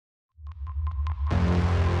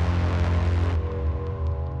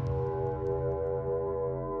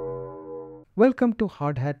Welcome to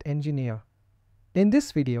HardHat Engineer. In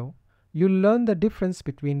this video, you'll learn the difference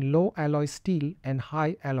between low alloy steel and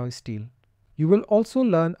high alloy steel. You will also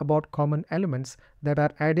learn about common elements that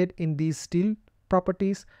are added in these steel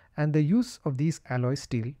properties and the use of these alloy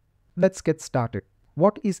steel. Let's get started.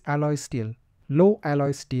 What is alloy steel? Low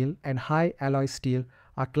alloy steel and high alloy steel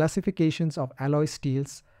are classifications of alloy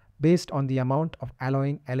steels based on the amount of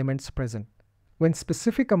alloying elements present. When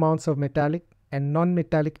specific amounts of metallic and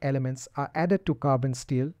non-metallic elements are added to carbon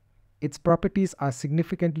steel, its properties are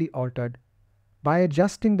significantly altered. By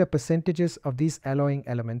adjusting the percentages of these alloying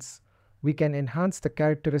elements, we can enhance the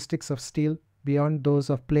characteristics of steel beyond those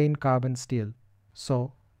of plain carbon steel.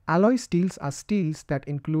 So, alloy steels are steels that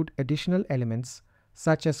include additional elements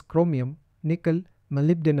such as chromium, nickel,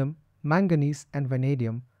 molybdenum, manganese, and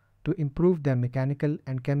vanadium to improve their mechanical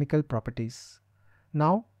and chemical properties.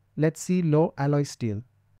 Now, let's see low alloy steel.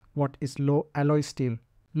 What is low alloy steel?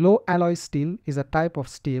 Low alloy steel is a type of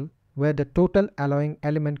steel where the total alloying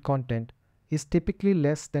element content is typically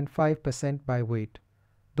less than 5% by weight,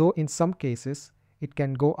 though in some cases it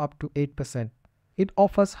can go up to 8%. It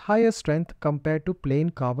offers higher strength compared to plain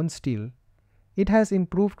carbon steel. It has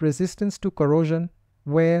improved resistance to corrosion,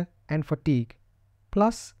 wear, and fatigue.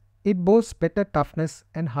 Plus, it boasts better toughness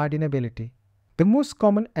and hardenability. The most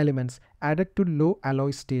common elements added to low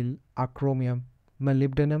alloy steel are chromium,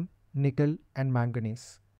 molybdenum, nickel, and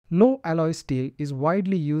manganese. Low alloy steel is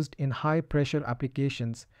widely used in high-pressure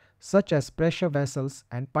applications such as pressure vessels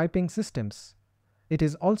and piping systems. It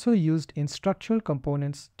is also used in structural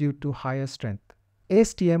components due to higher strength.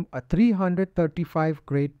 ASTM a 335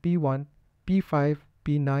 grade P1, P5,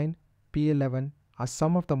 P9, P11 are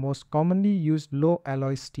some of the most commonly used low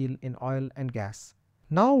alloy steel in oil and gas.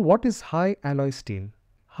 Now, what is high alloy steel?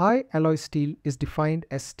 High alloy steel is defined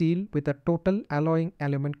as steel with a total alloying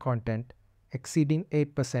element content exceeding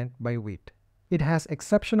 8% by weight. It has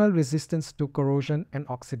exceptional resistance to corrosion and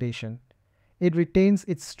oxidation. It retains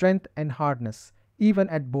its strength and hardness even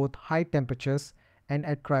at both high temperatures and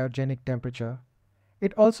at cryogenic temperature.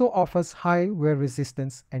 It also offers high wear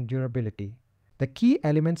resistance and durability. The key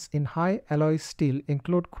elements in high alloy steel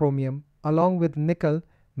include chromium along with nickel,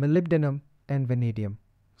 molybdenum, and vanadium.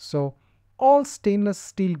 So, all stainless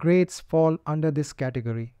steel grades fall under this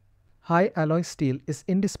category. High alloy steel is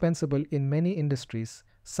indispensable in many industries,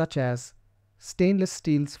 such as stainless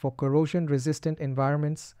steels for corrosion-resistant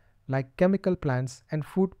environments like chemical plants and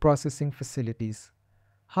food processing facilities.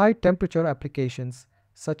 High temperature applications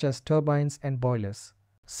such as turbines and boilers.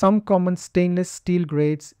 Some common stainless steel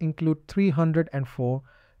grades include 304,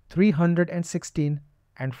 316,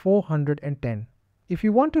 and 410. If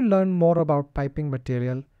you want to learn more about piping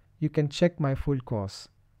material, you can check my full course.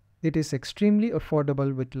 It is extremely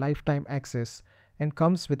affordable with lifetime access and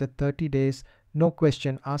comes with a 30 days no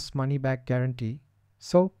question asked money back guarantee.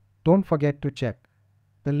 So don't forget to check.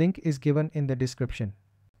 The link is given in the description.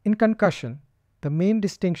 In conclusion, the main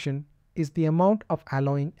distinction is the amount of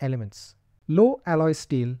alloying elements. Low alloy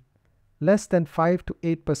steel, less than 5 to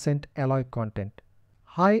 8% alloy content.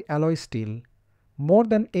 High alloy steel, more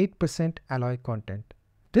than 8% alloy content.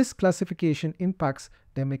 This classification impacts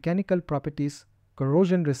their mechanical properties,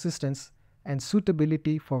 corrosion resistance, and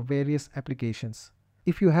suitability for various applications.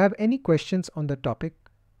 If you have any questions on the topic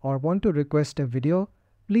or want to request a video,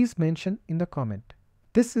 please mention in the comment.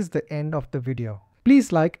 This is the end of the video.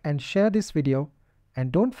 Please like and share this video,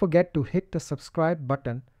 and don't forget to hit the subscribe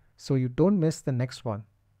button so you don't miss the next one.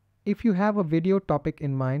 If you have a video topic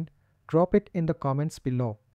in mind, drop it in the comments below.